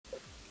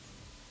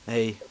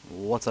Hey,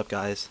 what's up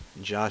guys?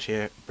 Josh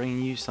here,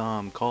 bringing you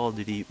some Call of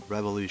Duty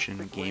Revolution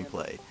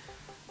gameplay.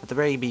 At the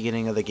very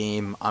beginning of the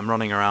game, I'm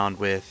running around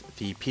with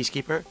the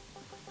Peacekeeper,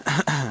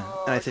 and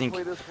I think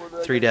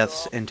 3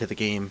 deaths into the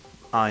game,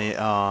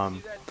 I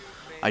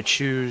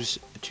choose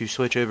to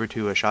switch over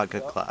to a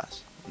shotgun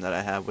class that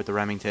I have with the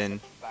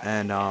Remington,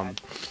 and I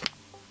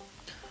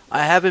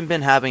haven't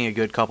been having a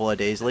good couple of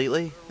days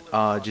lately,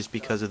 just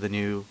because of the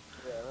new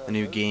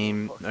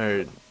game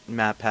or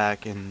map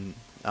pack and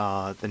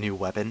the new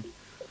weapon,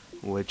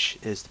 which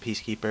is the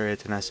Peacekeeper.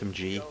 It's an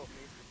SMG.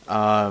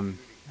 I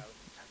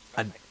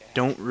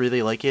don't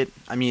really like it.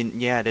 I mean,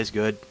 yeah, it is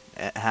good.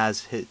 It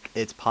has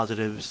its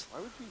positives,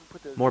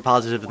 more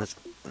positive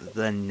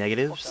than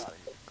negatives.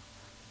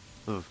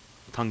 Ugh,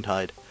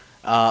 tongue-tied.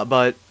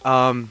 But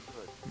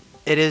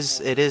it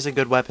is a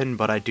good weapon,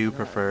 but I do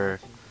prefer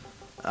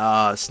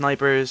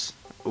snipers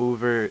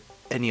over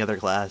any other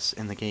class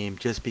in the game,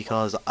 just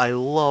because I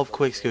love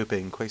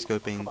quickscoping.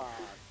 Quickscoping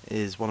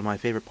is one of my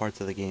favorite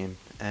parts of the game,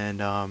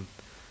 and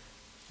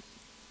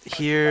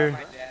here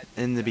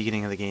in the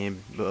beginning of the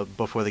game,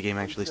 before the game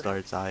actually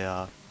starts,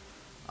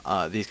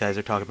 these guys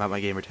are talking about my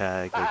gamer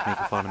tag, like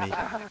making fun of me.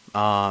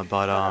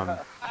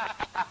 But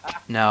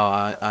no,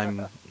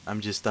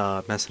 I'm just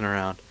messing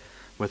around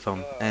with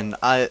them, and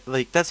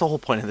that's the whole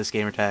point of this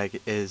gamer tag,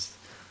 is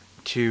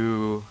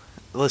to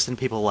listen to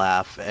people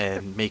laugh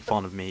and make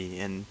fun of me,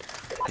 and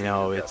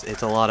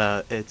it's a lot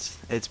of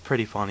it's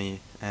pretty funny,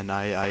 and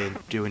I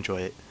do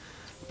enjoy it.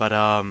 But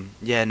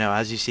yeah, no,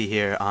 as you see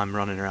here, I'm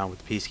running around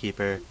with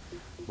Peacekeeper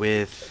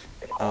with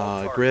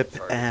grip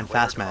and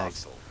fast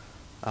mags.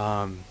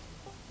 I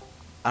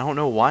don't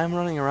know why I'm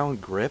running around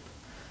with grip,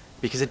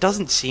 because it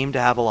doesn't seem to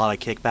have a lot of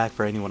kickback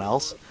for anyone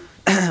else.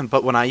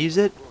 But when I use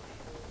it,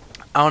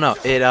 I don't know,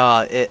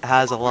 it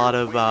has a lot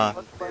of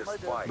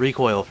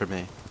recoil for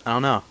me. I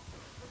don't know.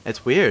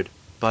 It's weird,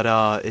 but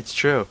it's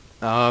true.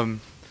 So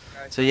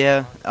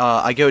yeah,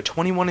 I go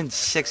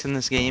 21-6 in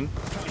this game,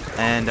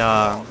 and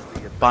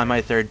by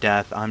my third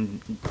death,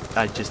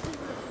 I just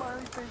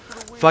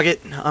fuck it.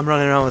 I'm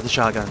running around with a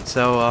shotgun.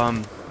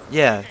 So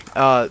yeah,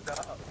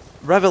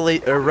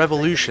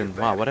 Revolution.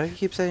 Wow, why do I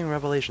keep saying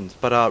Revelations?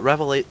 But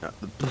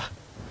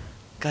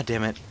God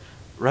damn it,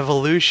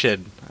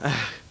 Revolution.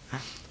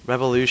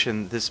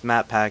 Revolution. This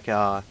map pack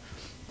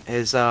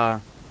is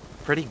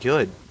pretty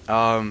good.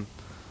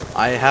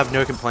 I have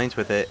no complaints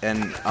with it,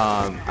 and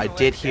I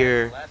did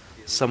hear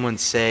someone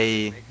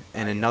say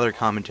in another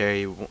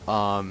commentary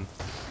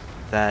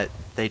that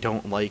they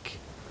don't like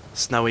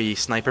snowy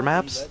sniper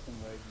maps,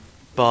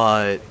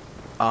 but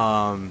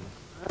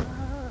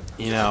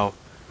you know,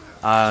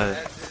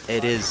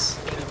 it is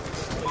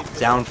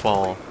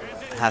Downfall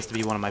has to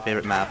be one of my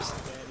favorite maps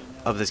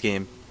of this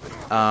game.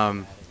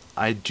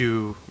 I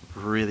do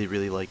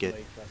really like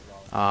it.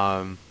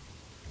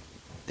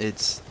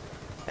 It's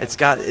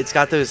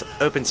got those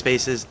open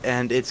spaces,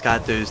 and it's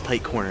got those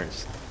tight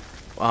corners.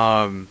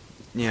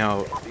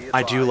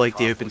 I do like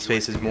the open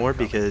spaces more,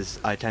 because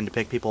I tend to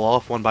pick people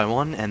off one by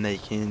one, and they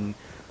can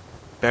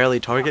barely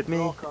target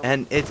me,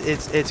 and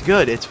it's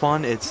good. It's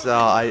fun.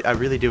 I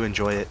really do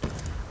enjoy it.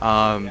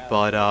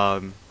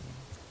 But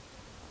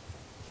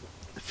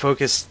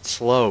Focused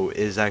Slow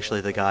is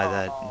actually the guy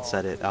that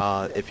said it.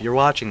 If you're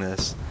watching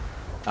this,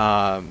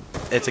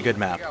 it's a good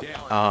map.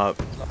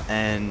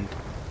 And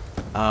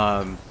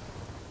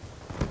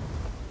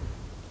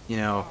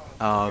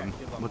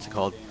what's it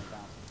called?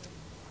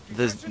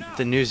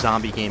 The new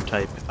zombie game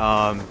type.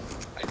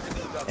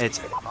 It's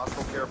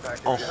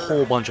a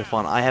whole bunch of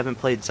fun. I haven't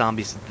played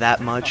zombies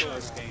that much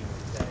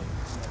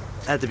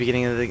at the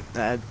beginning of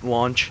the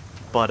launch,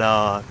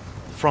 but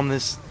from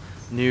this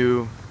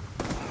new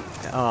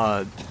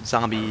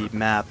zombie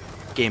map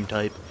game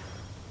type,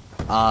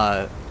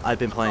 I've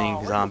been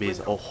playing zombies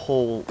a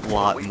whole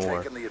lot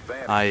more.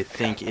 I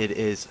think it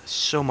is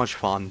so much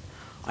fun.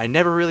 I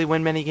never really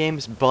win many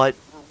games, but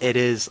it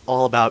is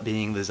all about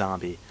being the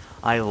zombie.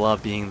 I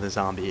love being the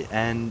zombie,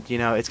 and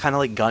it's kind of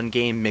like gun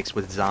game mixed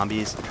with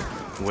zombies,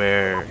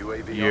 where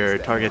your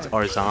targets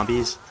are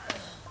zombies.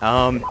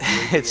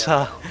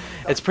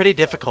 It's pretty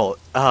difficult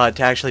to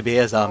actually be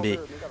a zombie.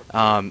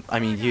 I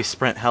mean, you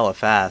sprint hella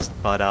fast,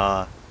 but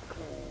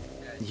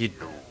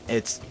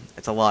it's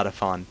a lot of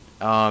fun.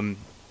 I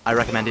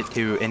recommend it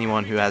to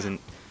anyone who hasn't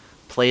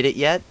played it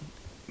yet.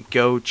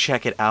 Go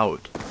check it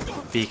out,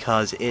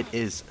 because it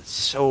is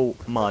so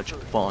much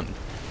fun.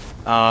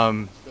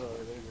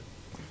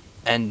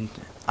 And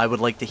I would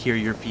like to hear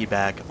your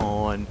feedback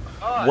on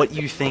what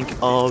you think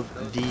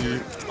of the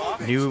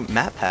new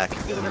map pack.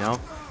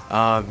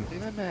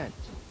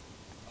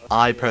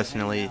 I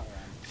personally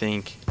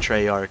think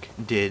Treyarch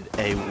did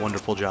a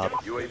wonderful job.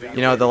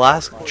 The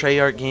last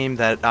Treyarch game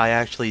that I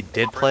actually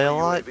did play a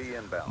lot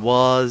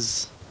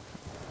was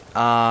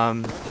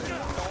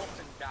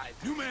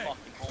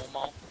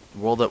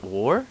World at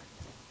War?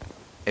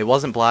 It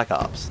wasn't Black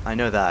Ops, I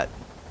know that.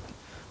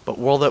 But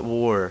World at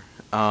War,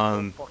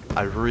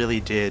 I really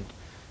did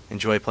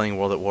enjoy playing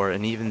World at War,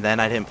 and even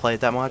then I didn't play it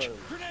that much.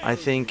 I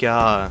think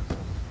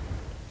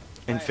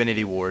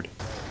Infinity Ward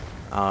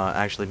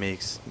actually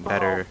makes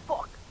better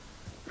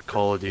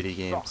Call of Duty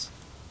games.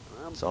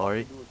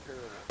 Sorry.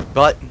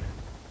 But,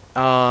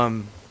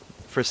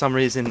 for some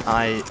reason,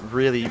 I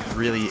really,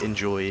 really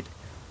enjoyed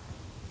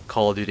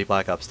Call of Duty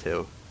Black Ops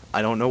 2.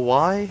 I don't know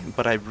why,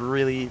 but I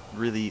really,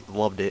 really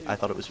loved it. I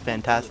thought it was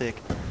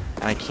fantastic,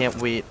 and I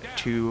can't wait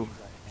to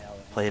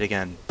play it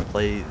again.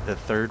 Play the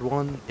third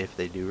one, if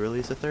they do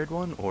release a third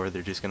one, or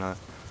they're just gonna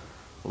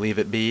leave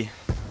it be.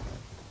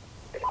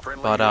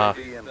 But, I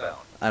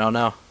don't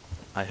know.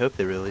 I hope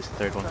they release a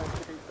third one.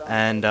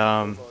 And,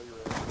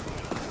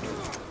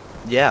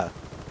 yeah.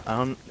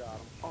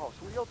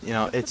 You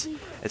know, it's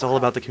all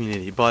about the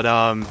community. But,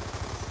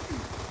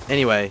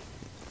 anyway,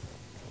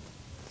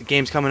 the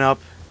game's coming up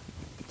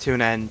to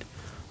an end.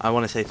 I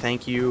want to say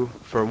thank you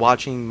for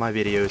watching my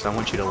videos. I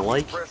want you to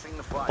like,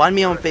 find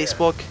me on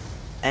Facebook,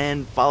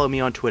 and follow me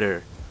on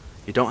Twitter.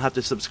 You don't have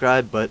to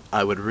subscribe, but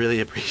I would really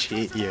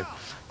appreciate you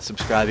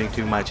subscribing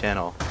to my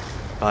channel.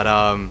 But,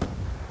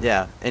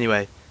 yeah,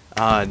 anyway,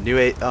 new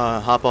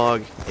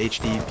Hotbog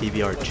HD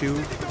PVR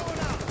 2.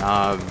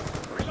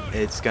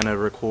 It's gonna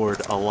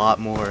record a lot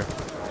more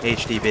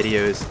HD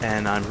videos,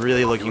 and I'm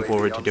really looking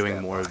forward to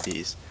doing more of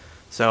these.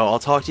 So I'll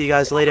talk to you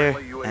guys later,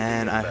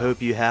 and I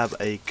hope you have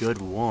a good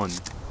one.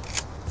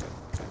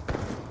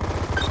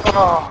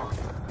 Oh,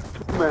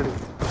 too many.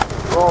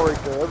 They're all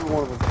right there, every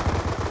one of them.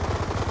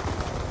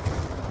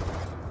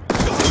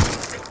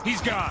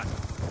 He's gone.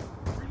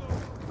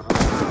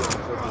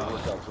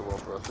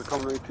 They're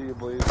coming right to you,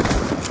 Blaze.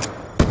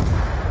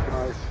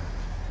 Nice.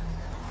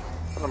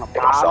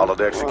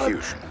 Solid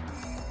execution.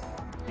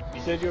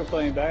 You said you were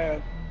playing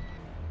bad.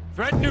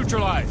 Threat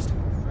neutralized.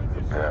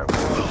 Yeah,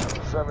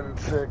 7 and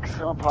 6.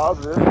 I'm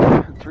positive.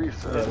 3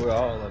 6. Yeah, we're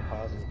all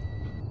positive.